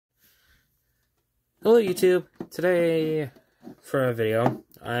Hello YouTube! Today, for a video,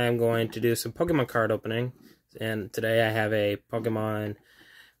 I am going to do some Pokemon card opening. And today I have a Pokemon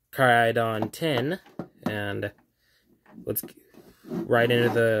Caridon tin. And let's get right into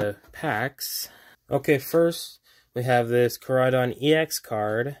the packs. Okay, first we have this Caridon EX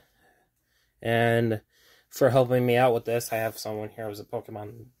card. And for helping me out with this, I have someone here who's a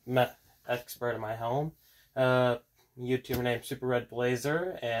Pokemon expert in my home. YouTuber named Super Red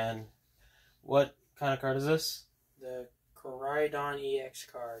Blazer. And what kind of card is this? The Caridon EX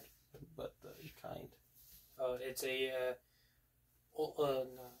card. But the kind. Oh, it's a no.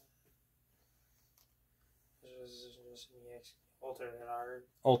 Alternate art.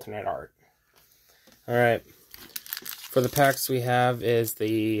 Alternate art. Alright. For the packs we have is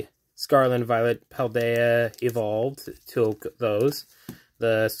the Scarlet and Violet Paldea Evolved. Two of those.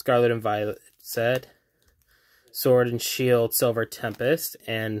 The Scarlet and Violet set. Sword and Shield Silver Tempest.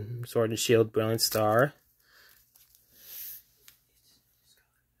 And Sword and Shield Brilliant Star.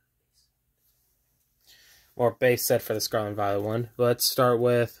 Or base set for the Scarlet and Violet one. Let's start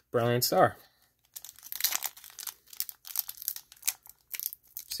with Brilliant Star.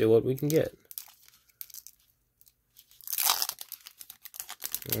 See what we can get.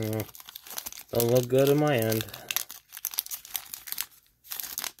 Don't look good on my end.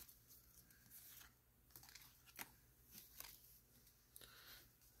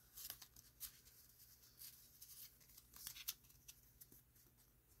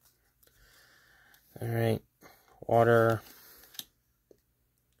 Alright. Water.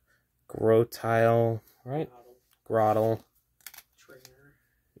 Grotile. Right? Grottle.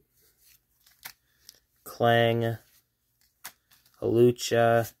 Clang,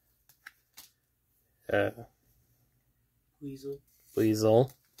 Halucha,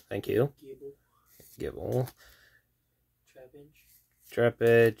 Weasel, thank you, Gibble,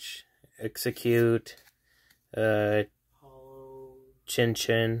 Trapinch, Execute,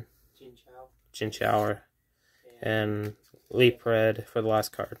 Chinchou, and Leapred for the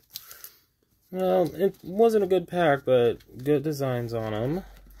last card. Well, it wasn't a good pack, but good designs on them.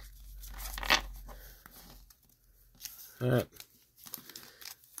 Alright.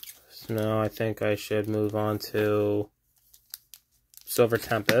 So now I think I should move on to Silver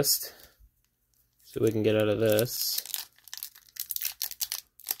Tempest. See what we can get out of this.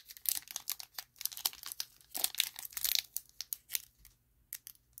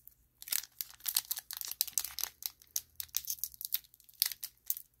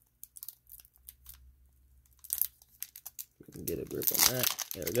 We can get a grip on that.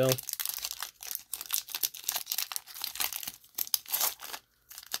 There we go.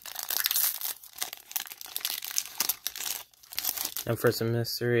 And for some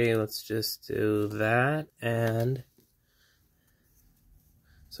mystery, let's just do that, and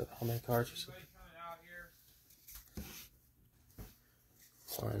so how many cards?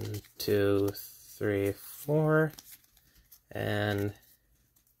 1, 2, 3, 4, and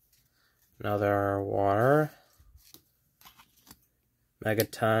another water. Mega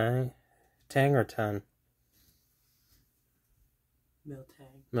Tang or Ton?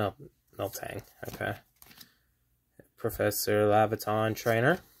 Miltang, okay. Professor Laviton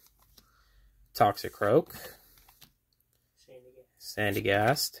Trainer, Toxicroak,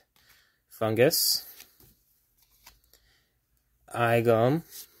 Sandygast, Fungus, Igum,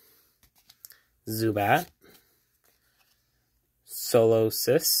 Zubat,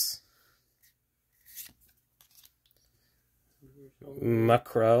 Solosis,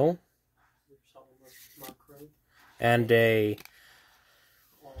 Mukro, and a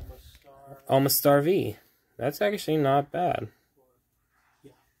Almastar V. That's actually not bad.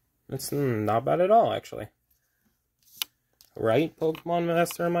 It's not bad at all, actually. Right, Pokemon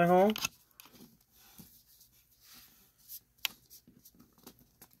Master in my home?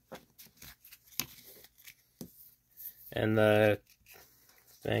 And the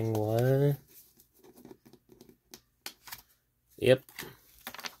thing was... Yep.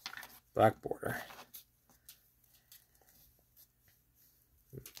 Black border.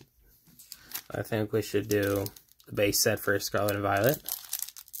 I think we should do the base set for Scarlet and Violet.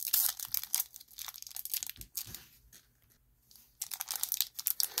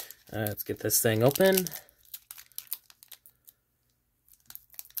 Let's get this thing open.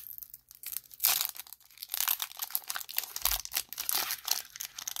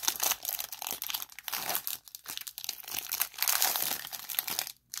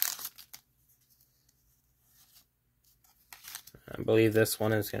 I believe this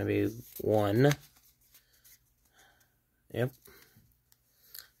one is going to be 1. Yep.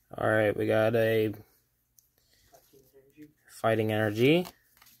 Alright, we got a Fighting Energy.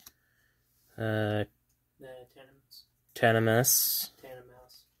 Tenemus.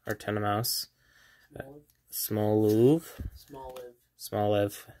 Tenemouse. Smoliv.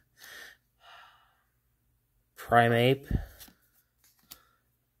 Smoliv. Primate.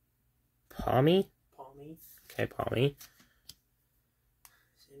 Palmy? Okay, Palmy.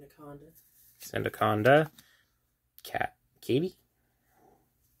 Sandaconda. Katie?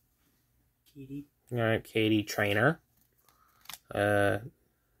 Alright, Katie Trainer.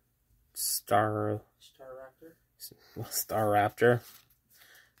 Star Raptor.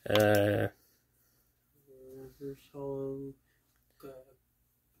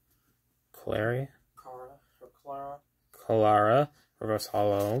 Clara. Reverse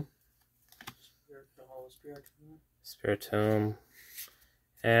Hollow. Spiritomb.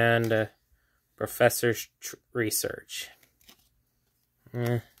 And Professor's Research.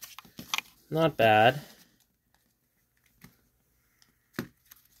 Not bad.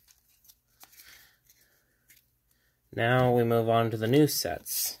 Now we move on to the new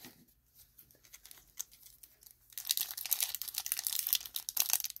sets.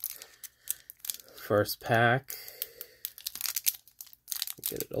 First pack.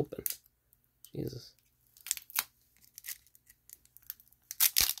 Get it open. Jesus.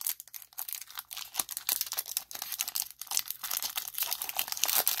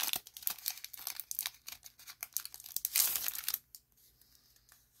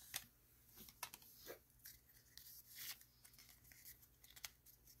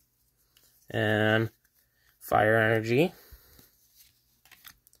 And Fire Energy,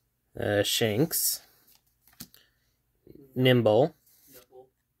 Shinx, Nimble,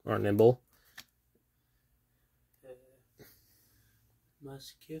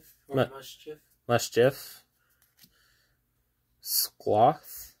 Muskiff,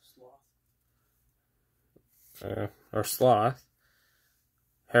 Sloth,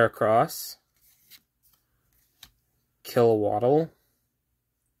 Heracross, Kilowattrel,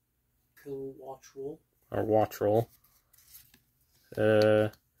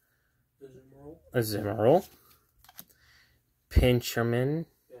 Azumarill, Pincherman,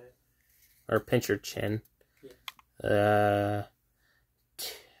 or Pincherchin,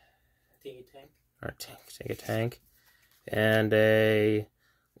 Tank, and a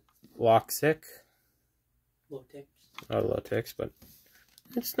Loxic, Lotix, but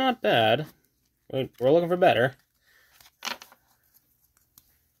it's not bad. We're looking for better.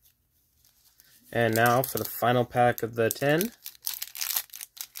 And now for the final pack of the 10.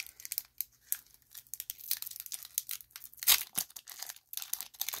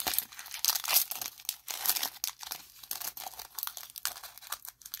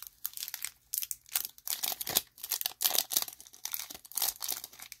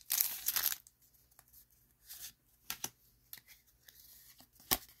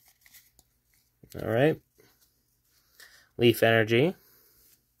 Alright. Leaf Energy.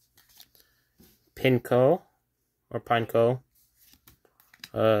 Pineco.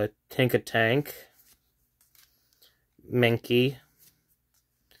 Tinkatank. Menki.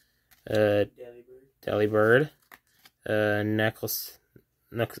 Delibird.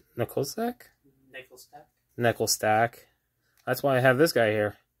 Necklestack. That's why I have this guy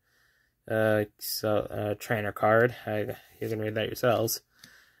here. Trainer card. You can read that yourselves.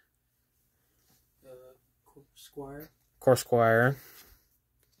 Squire.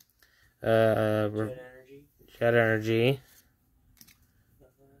 Jet Energy.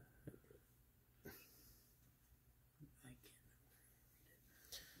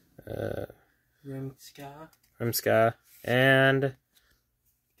 Rimska. And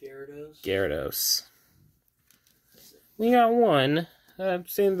Gyarados. We got one. I've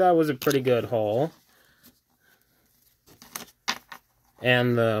seen that was a pretty good haul.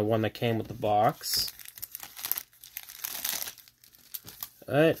 And the one that came with the box.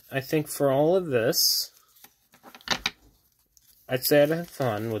 But I think for all of this, I'd say I had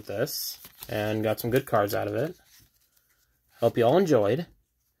fun with this and got some good cards out of it. Hope you all enjoyed.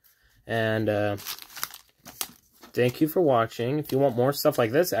 And thank you for watching. If you want more stuff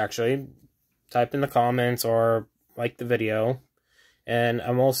like this, actually, type in the comments or like the video. And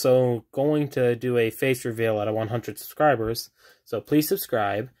I'm also going to do a face reveal at 100 subscribers. So please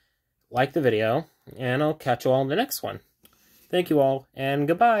subscribe, like the video, and I'll catch you all in the next one. Thank you all, and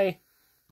goodbye.